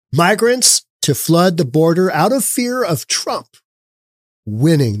Migrants to flood the border out of fear of Trump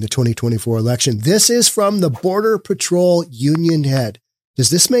winning the 2024 election. This is from the Border Patrol Union head. Does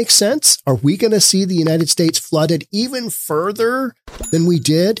this make sense? Are we going to see the United States flooded even further than we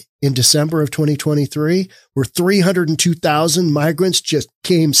did in December of 2023, where 302,000 migrants just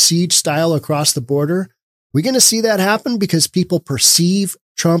came siege style across the border? We going to see that happen because people perceive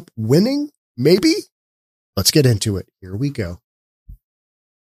Trump winning? Maybe? Let's get into it. Here we go.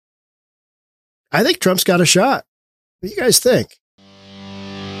 I think Trump's got a shot. What do you guys think?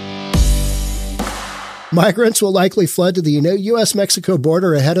 Migrants will likely flood to the U.S.-Mexico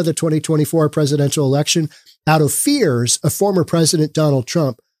border ahead of the 2024 presidential election out of fears of former President Donald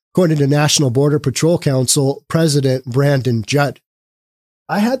Trump, according to National Border Patrol Council President Brandon Judd.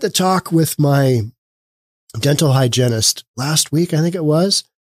 I had the talk with my dental hygienist last week, I think it was,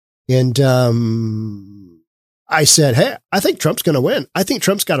 and I said, hey, I think Trump's going to win. I think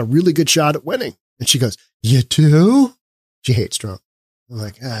Trump's got a really good shot at winning. And she goes, you do? She hates Trump. I'm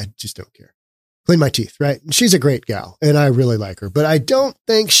like, I just don't care. Clean my teeth, right? And she's a great gal, and I really like her, but I don't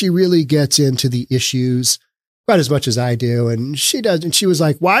think she really gets into the issues quite as much as I do. And she does. And she was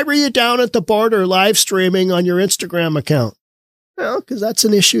like, why were you down at the border live streaming on your Instagram account? Well, because that's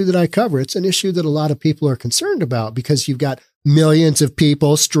an issue that I cover. It's an issue that a lot of people are concerned about because you've got millions of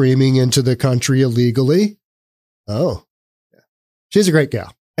people streaming into the country illegally. Oh, yeah. She's a great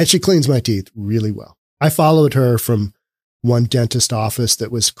gal, and she cleans my teeth really well. I followed her from one dentist office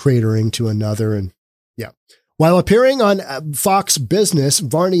that was cratering to another. And yeah, while appearing on Fox Business,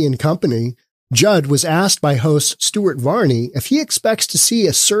 Varney and Company, Judd was asked by host Stuart Varney if he expects to see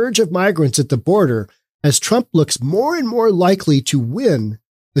a surge of migrants at the border as Trump looks more and more likely to win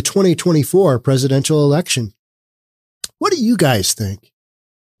the 2024 presidential election. What do you guys think?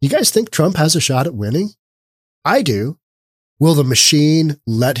 You guys think Trump has a shot at winning? I do. Will the machine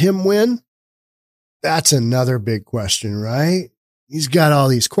let him win? That's another big question, right? He's got all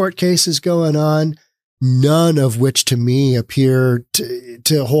these court cases going on, none of which to me appear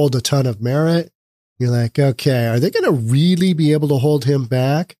to hold a ton of merit. You're like, okay, are they going to really be able to hold him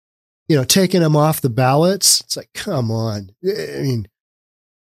back? You know, taking him off the ballots. It's like, come on. I mean,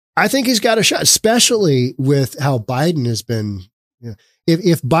 I think he's got a shot, especially with how Biden has been. You know,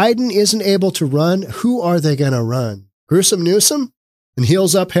 if Biden isn't able to run, who are they going to run? Gruesome Newsom and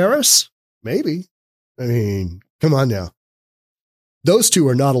heels up Harris? Maybe. I mean, come on now. Those two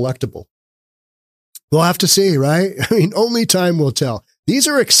are not electable. We'll have to see, right? I mean, only time will tell. These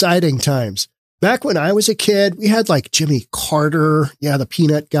are exciting times. Back when I was a kid, we had like Jimmy Carter. Yeah, the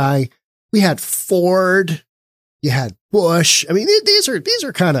peanut guy. We had Ford. You had Bush. I mean, these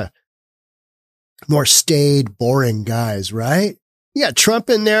are kind of more staid, boring guys, right? You got Trump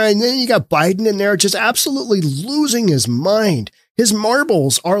in there, and then you got Biden in there just absolutely losing his mind. His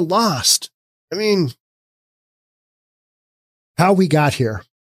marbles are lost. I mean, how we got here.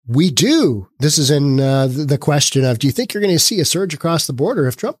 We do. This is in the question of, do you think you're going to see a surge across the border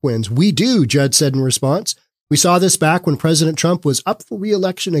if Trump wins? We do, Judd said in response. We saw this back when President Trump was up for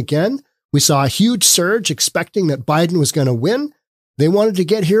re-election again. We saw a huge surge expecting that Biden was going to win. They wanted to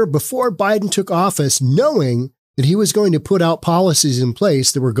get here before Biden took office, knowing that he was going to put out policies in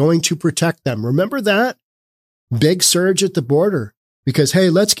place that were going to protect them. Remember that? Big surge at the border because, hey,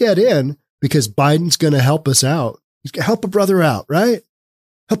 let's get in because Biden's going to help us out. He's going to help a brother out, right?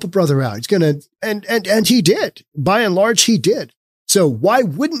 Help a brother out. He's going to, and he did. By and large, he did. So why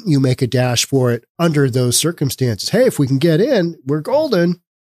wouldn't you make a dash for it under those circumstances? Hey, if we can get in, we're golden.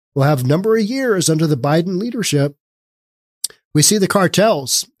 We'll have a number of years under the Biden leadership. We see the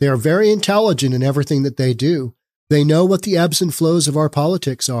cartels. They are very intelligent in everything that they do. They know what the ebbs and flows of our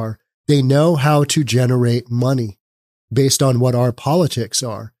politics are. They know how to generate money based on what our politics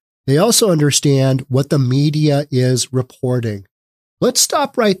are. They also understand what the media is reporting. Let's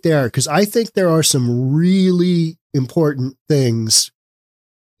stop right there because I think there are some really important things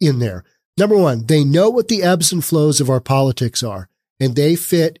in there. Number one, they know what the ebbs and flows of our politics are, and they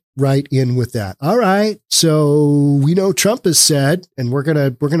fit right in with that. All right, so we know Trump has said, and we're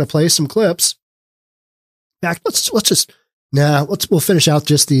gonna play some clips. In fact, we'll finish out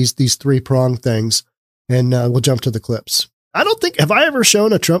just these 3-pronged things, and we'll jump to the clips. I don't think, have I ever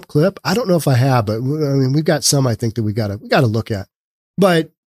shown a Trump clip? I don't know if I have, but I mean, we've got some I think that we gotta look at.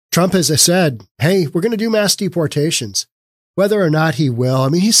 But Trump has said, hey, we're going to do mass deportations, whether or not he will. I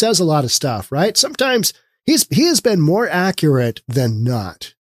mean, he says a lot of stuff, right? Sometimes he has been more accurate than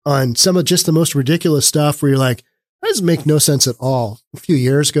not on some of just the most ridiculous stuff where you're like, that doesn't make no sense at all. A few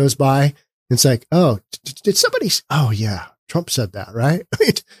years goes by. And it's like, oh, did somebody? Oh yeah. Trump said that, right? I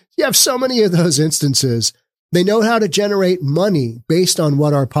mean, you have so many of those instances They know how to generate money based on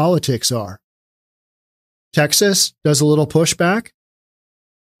what our politics are. Texas does a little pushback.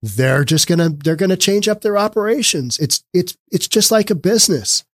 They're gonna change up their operations. It's just like a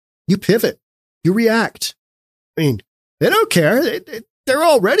business. You pivot, you react. I mean, they don't care. They're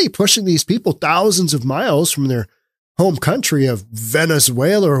already pushing these people thousands of miles from their home country of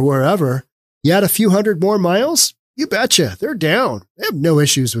Venezuela or wherever. You add a few hundred more miles, you betcha, they're down. They have no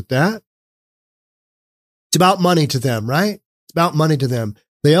issues with that. It's about money to them, right? It's about money to them.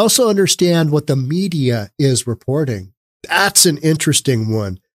 They also understand what the media is reporting. That's an interesting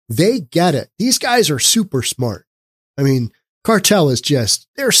one. They get it. These guys are super smart. I mean, cartel is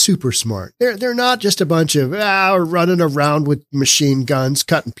they're super smart. They're not just a bunch of running around with machine guns,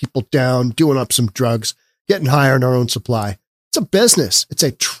 cutting people down, doing up some drugs, getting high on our own supply. It's a business. It's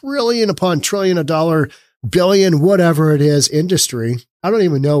a trillion upon trillion of dollar, billion, whatever it is, industry. I don't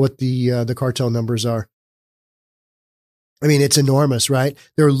even know what the cartel numbers are. I mean, it's enormous, right?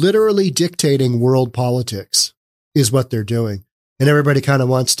 They're literally dictating world politics is what they're doing. And everybody kind of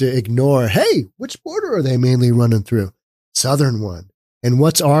wants to ignore, hey, which border are they mainly running through? Southern one. And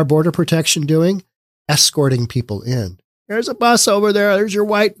what's our border protection doing? Escorting people in. There's a bus over there. There's your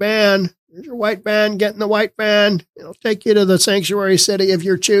white van. There's your white van. Get in the white van. It'll take you to the sanctuary city if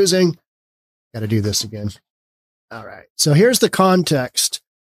you're choosing. Got to do this again. All right. So here's the context.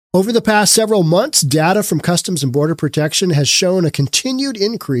 Over the past several months, data from Customs and Border Protection has shown a continued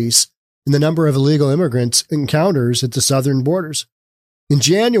increase in the number of illegal immigrants encounters at the southern borders. In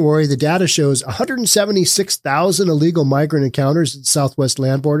January, the data shows 176,000 illegal migrant encounters at southwest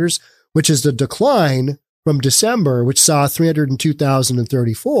land borders, which is a decline from December, which saw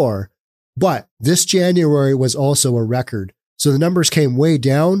 302,034. But this January was also a record. So the numbers came way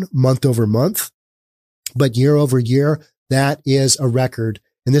down month over month, but year over year, that is a record.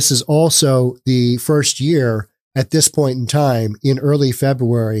 And this is also the first year at this point in time in early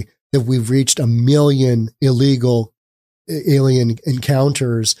February that we've reached 1 million illegal alien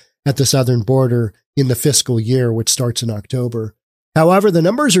encounters at the southern border in the fiscal year, which starts in October. However, the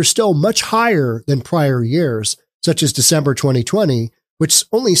numbers are still much higher than prior years, such as December 2020, which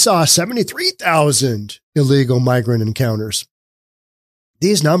only saw 73,000 illegal migrant encounters.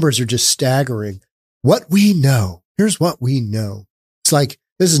 These numbers are just staggering. What we know, here's what we know. It's like,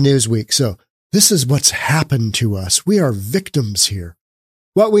 this is Newsweek, so this is what's happened to us. We are victims here.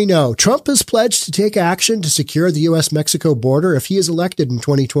 What we know, Trump has pledged to take action to secure the U.S.-Mexico border if he is elected in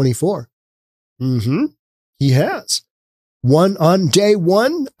 2024. He has. On day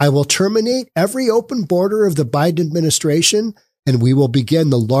one, I will terminate every open border of the Biden administration, and we will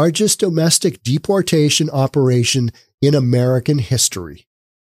begin the largest domestic deportation operation in American history.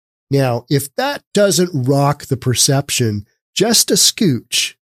 Now, if that doesn't rock the perception just a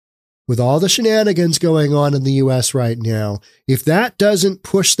scooch, with all the shenanigans going on in the U.S. right now, if that doesn't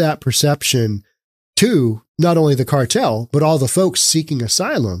push that perception to not only the cartel, but all the folks seeking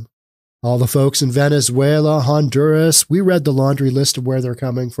asylum, all the folks in Venezuela, Honduras, we read the laundry list of where they're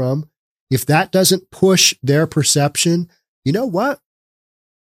coming from. If that doesn't push their perception, you know what?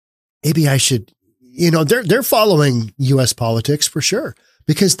 Maybe I should, they're following U.S. politics for sure,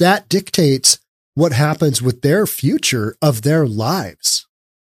 because that dictates what happens with their future of their lives.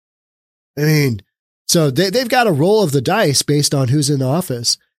 I mean, so they've got a roll of the dice based on who's in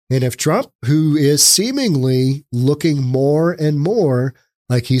office. And if Trump, who is seemingly looking more and more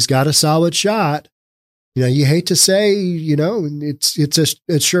like he's got a solid shot, you hate to say, it's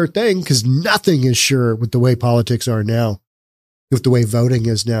a sure thing, because nothing is sure with the way politics are now, with the way voting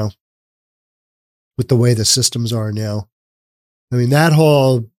is now, with the way the systems are now. I mean, that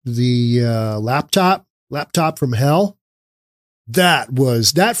whole, the laptop from hell,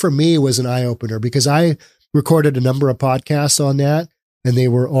 that for me was an eye opener, because I recorded a number of podcasts on that and they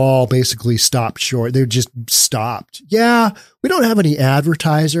were all basically stopped short. They just stopped. Yeah. We don't have any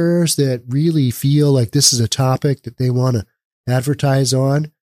advertisers that really feel like this is a topic that they want to advertise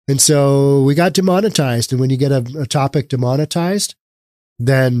on. And so we got demonetized. And when you get a topic demonetized,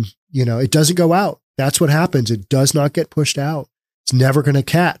 then, it doesn't go out. That's what happens. It does not get pushed out. It's never going to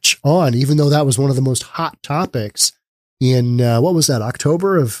catch on, even though that was one of the most hot topics in, what was that,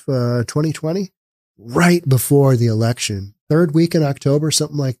 October of 2020? Right before the election. Third week in October,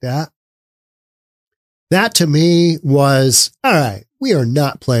 something like that. That to me was, all right, we are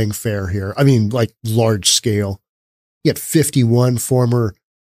not playing fair here. I mean, like large scale. You get 51 former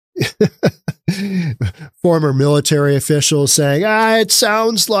military officials saying, it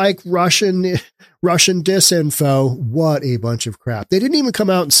sounds like Russian disinfo. What a bunch of crap. They didn't even come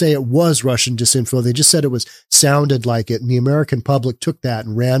out and say it was Russian disinfo. They just said it sounded like it. And the American public took that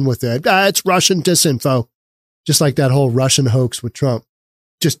and ran with it. It's Russian disinfo. Just like that whole Russian hoax with Trump.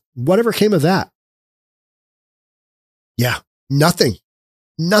 Just whatever came of that. Yeah, nothing,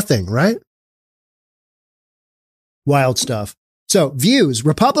 right? Wild stuff. So, views.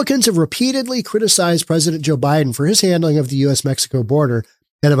 Republicans have repeatedly criticized President Joe Biden for his handling of the U.S.-Mexico border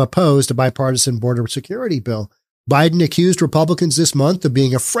and have opposed a bipartisan border security bill. Biden accused Republicans this month of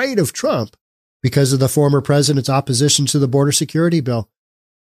being afraid of Trump because of the former president's opposition to the border security bill.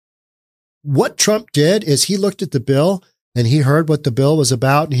 What Trump did is he looked at the bill and he heard what the bill was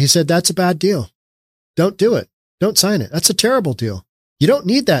about, and he said, that's a bad deal. Don't do it. Don't sign it. That's a terrible deal. You don't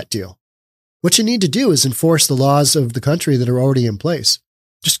need that deal. What you need to do is enforce the laws of the country that are already in place.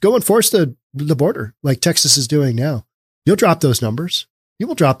 Just go enforce the border like Texas is doing now. You'll drop those numbers. You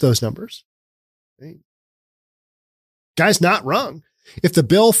will drop those numbers. Guy's not wrong. If the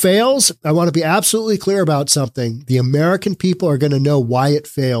bill fails, I want to be absolutely clear about something. The American people are going to know why it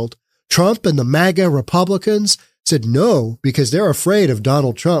failed. Trump and the MAGA Republicans said no because they're afraid of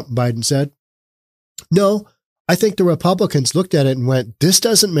Donald Trump, Biden said. No, I think the Republicans looked at it and went, this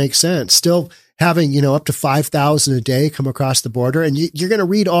doesn't make sense. Still having, up to 5,000 a day come across the border. And you're going to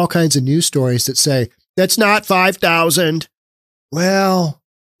read all kinds of news stories that say, that's not 5,000. Well,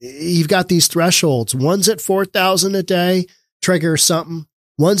 you've got these thresholds. One's at 4,000 a day, triggers something.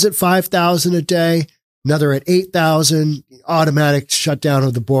 One's at 5,000 a day, another at 8,000, automatic shutdown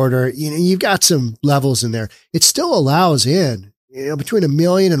of the border. You've got some levels in there. It still allows in, between 1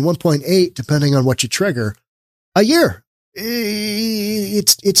 million and 1.8, depending on what you trigger, a year.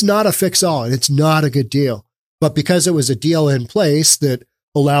 It's not a fix-all, and it's not a good deal. But because it was a deal in place that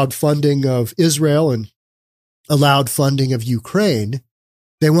allowed funding of Israel and allowed funding of Ukraine,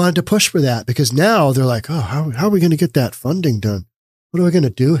 they wanted to push for that because now they're like, oh, how are we going to get that funding done? What are we going to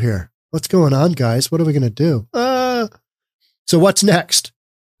do here? What's going on, guys? What are we going to do? So what's next?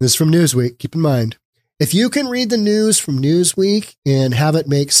 This is from Newsweek. Keep in mind, if you can read the news from Newsweek and have it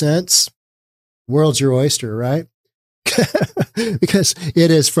make sense, world's your oyster, right? Because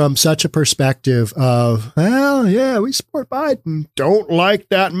it is from such a perspective of, well, yeah, we support Biden. Don't like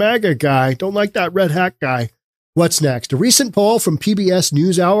that MAGA guy. Don't like that red hat guy. What's next? A recent poll from PBS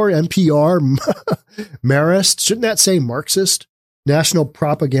NewsHour, NPR, Marist, shouldn't that say Marxist? National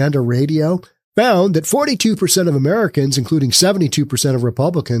Propaganda Radio, found that 42% of Americans, including 72% of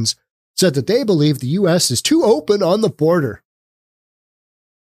Republicans, said that they believe the U.S. is too open on the border.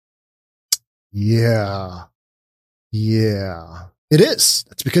 Yeah, it is.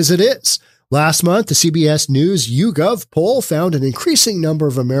 That's because it is. Last month, the CBS News YouGov poll found an increasing number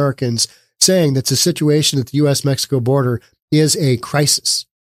of Americans saying that the situation at the U.S.-Mexico border is a crisis.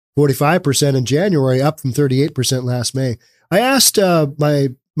 45% in January, up from 38% last May. I asked my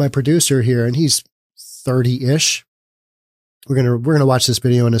producer here, and he's 30-ish. We're gonna watch this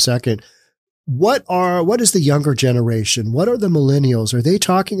video in a second. What is the younger generation? What are the millennials? Are they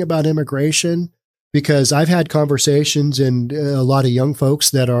talking about immigration? Because I've had conversations and a lot of young folks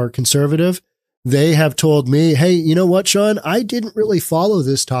that are conservative. They have told me, hey, you know what, Sean? I didn't really follow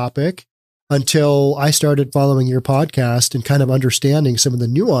this topic until I started following your podcast and kind of understanding some of the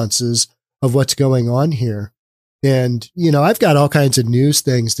nuances of what's going on here. And, I've got all kinds of news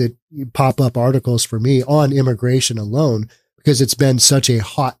things that pop up articles for me on immigration alone because it's been such a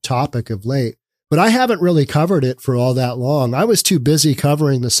hot topic of late. But I haven't really covered it for all that long. I was too busy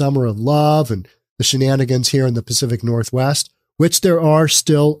covering the Summer of Love and the shenanigans here in the Pacific Northwest, which there are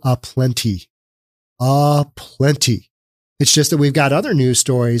still a plenty. It's just that we've got other news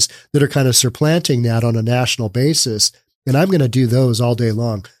stories that are kind of supplanting that on a national basis. And I'm going to do those all day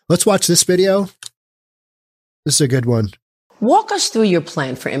long. Let's watch this video. This is a good one. Walk us through your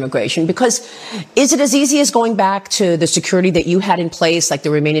plan for immigration, because is it as easy as going back to the security that you had in place, like the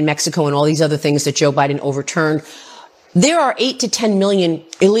Remain in Mexico and all these other things that Joe Biden overturned? There are 8 to 10 million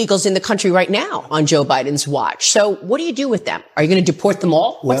illegals in the country right now on Joe Biden's watch. So what do you do with them? Are you going to deport them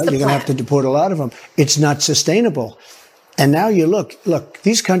all? Well, you're going to have to deport a lot of them. It's not sustainable. And now you look,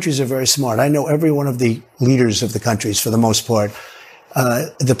 these countries are very smart. I know every one of the leaders of the countries for the most part.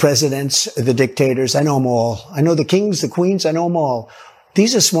 The presidents, the dictators, I know them all. I know the kings, the queens, I know them all.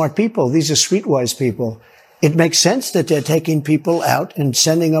 These are smart people. These are streetwise people. It makes sense that they're taking people out and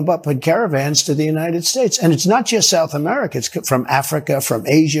sending them up in caravans to the United States. And it's not just South America. It's from Africa, from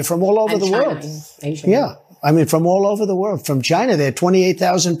Asia, from all over the world. Asia. Yeah. I mean, from all over the world. From China, there are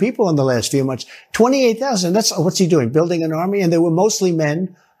 28,000 people in the last few months. 28,000. What's he doing? Building an army? And they were mostly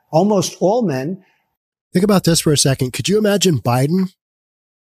men, almost all men. Think about this for a second. Could you imagine Biden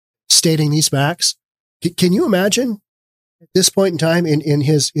stating these facts? Can you imagine at this point in time in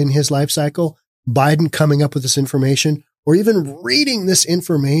his life cycle, Biden coming up with this information or even reading this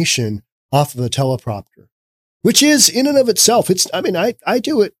information off of a teleprompter? which is in and of itself. I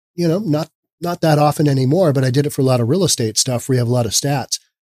do it, not that often anymore, but I did it for a lot of real estate stuff where you have a lot of stats.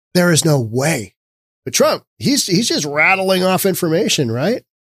 There is no way. But Trump, he's just rattling off information, right?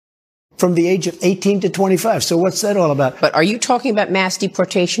 From the age of 18 to 25. So what's that all about? But are you talking about mass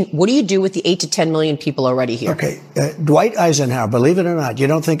deportation? What do you do with the 8 to 10 million people already here? Okay. Dwight Eisenhower, believe it or not, you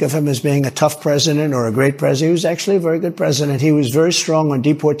don't think of him as being a tough president or a great president. He was actually a very good president. He was very strong on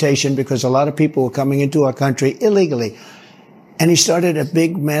deportation because a lot of people were coming into our country illegally. And he started a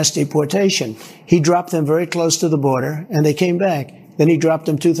big mass deportation. He dropped them very close to the border and they came back. Then he dropped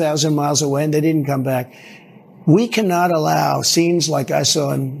them 2,000 miles away and they didn't come back. We cannot allow scenes like I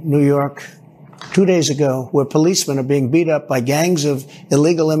saw in New York 2 days ago where policemen are being beat up by gangs of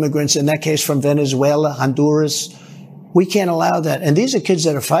illegal immigrants, in that case from Venezuela, Honduras. We can't allow that. And these are kids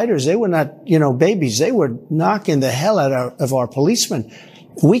that are fighters. They were not, babies. They were knocking the hell out of our policemen.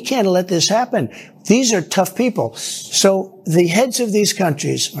 We can't let this happen. These are tough people. So the heads of these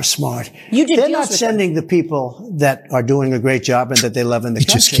countries are smart. They're not sending the people that are doing a great job and that they love in the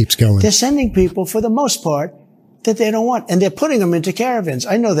country. It just keeps going. They're sending people, for the most part, that they don't want. And they're putting them into caravans.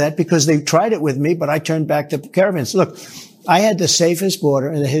 I know that because they tried it with me, but I turned back the caravans. Look, I had the safest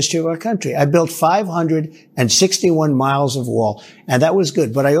border in the history of our country. I built 561 miles of wall, and that was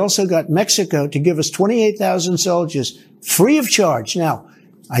good. But I also got Mexico to give us 28,000 soldiers free of charge. Now,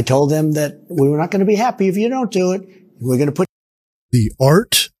 I told them that we were not going to be happy if you don't do it. We're going to put the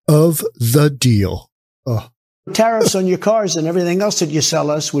art of the deal. Tariffs on your cars and everything else that you sell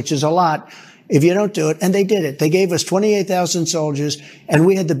us, which is a lot, if you don't do it. And they did it. They gave us 28,000 soldiers, and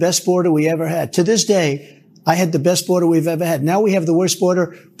we had the best border we ever had. To this day, I had the best border we've ever had. Now we have the worst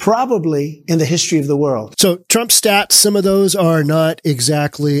border probably in the history of the world. So Trump's stats, some of those are not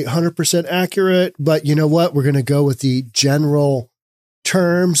exactly 100% accurate, but you know what? We're going to go with the general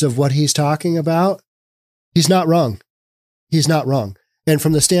terms of what he's talking about. He's not wrong. He's not wrong. And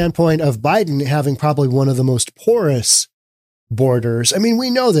from the standpoint of Biden having probably one of the most porous borders, I mean,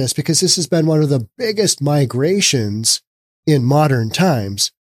 we know this because this has been one of the biggest migrations in modern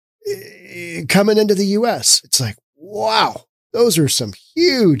times coming into the U.S. It's like, wow, those are some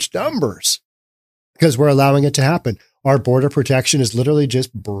huge numbers because we're allowing it to happen. Our border protection is literally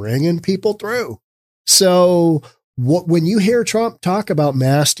just bringing people through. So when you hear Trump talk about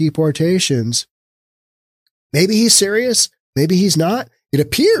mass deportations, maybe he's serious, maybe he's not. It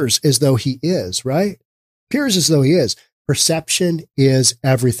appears as though he is, right? Appears as though he is. Perception is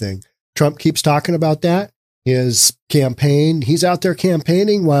everything. Trump keeps talking about that. His campaign, he's out there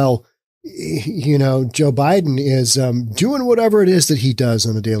campaigning while, Joe Biden is doing whatever it is that he does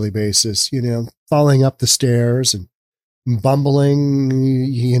on a daily basis, falling up the stairs and bumbling,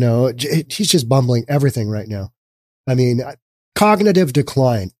 he's just bumbling everything right now. I mean, cognitive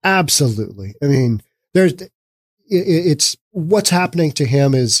decline. Absolutely. I mean, it's what's happening to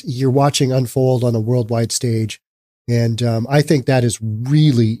him is you're watching unfold on a worldwide stage. And I think that is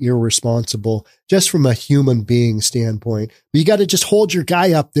really irresponsible just from a human being standpoint. But you got to just hold your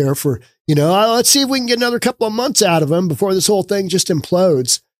guy up there for, let's see if we can get another couple of months out of him before this whole thing just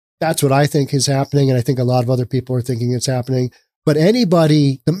implodes. That's what I think is happening. And I think a lot of other people are thinking it's happening. But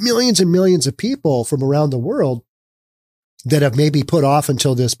anybody, the millions and millions of people from around the world that have maybe put off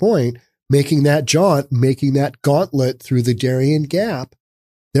until this point, making that gauntlet through the Darien Gap,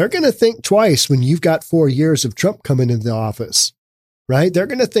 they're going to think twice when you've got 4 years of Trump coming into the office, right? They're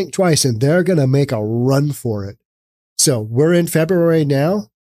going to think twice and they're going to make a run for it. So we're in February now.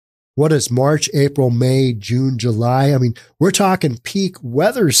 What is March, April, May, June, July? I mean, we're talking peak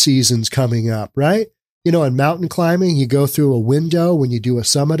weather seasons coming up, right? In mountain climbing, you go through a window when you do a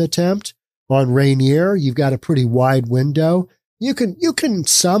summit attempt. On Rainier, you've got a pretty wide window. You can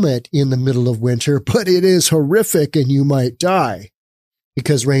summit in the middle of winter, but it is horrific and you might die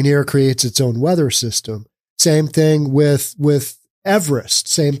because Rainier creates its own weather system. Same thing with Everest.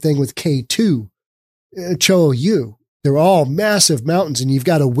 Same thing with K2, Cho-Yu. They're all massive mountains and you've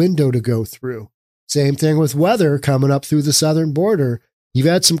got a window to go through. Same thing with weather coming up through the southern border. You've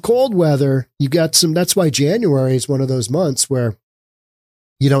had some cold weather. That's why January is one of those months where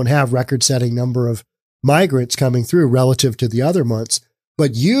you don't have record-setting number of migrants coming through relative to the other months.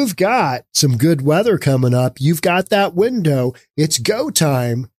 But you've got some good weather coming up. You've got that window. It's go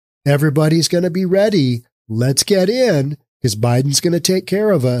time. Everybody's going to be ready. Let's get in because Biden's going to take care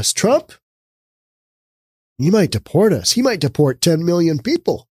of us. Trump, he might deport us. He might deport 10 million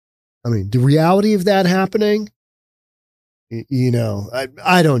people. I mean, the reality of that happening,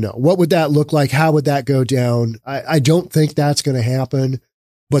 I don't know. What would that look like? How would that go down? I don't think that's going to happen.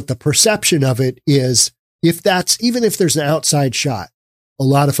 But the perception of it is even if there's an outside shot, a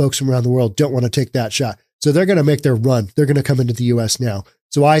lot of folks from around the world don't want to take that shot. So they're going to make their run. They're going to come into the U.S. now.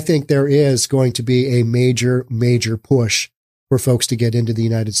 So I think there is going to be a major, major push for folks to get into the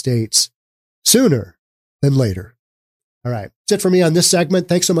United States sooner than later. All right. That's it for me on this segment.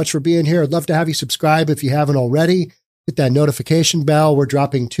 Thanks so much for being here. I'd love to have you subscribe if you haven't already. Hit that notification bell. We're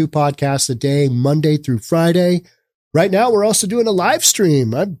dropping 2 podcasts a day, Monday through Friday. Right now, we're also doing a live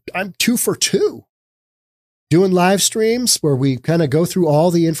stream. I'm 2 for 2. Doing live streams where we kind of go through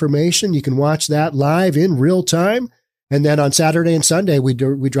all the information. You can watch that live in real time. And then on Saturday and Sunday, we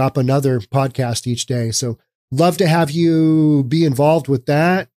drop another podcast each day. So love to have you be involved with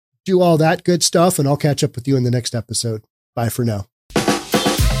that. Do all that good stuff. And I'll catch up with you in the next episode. Bye for now.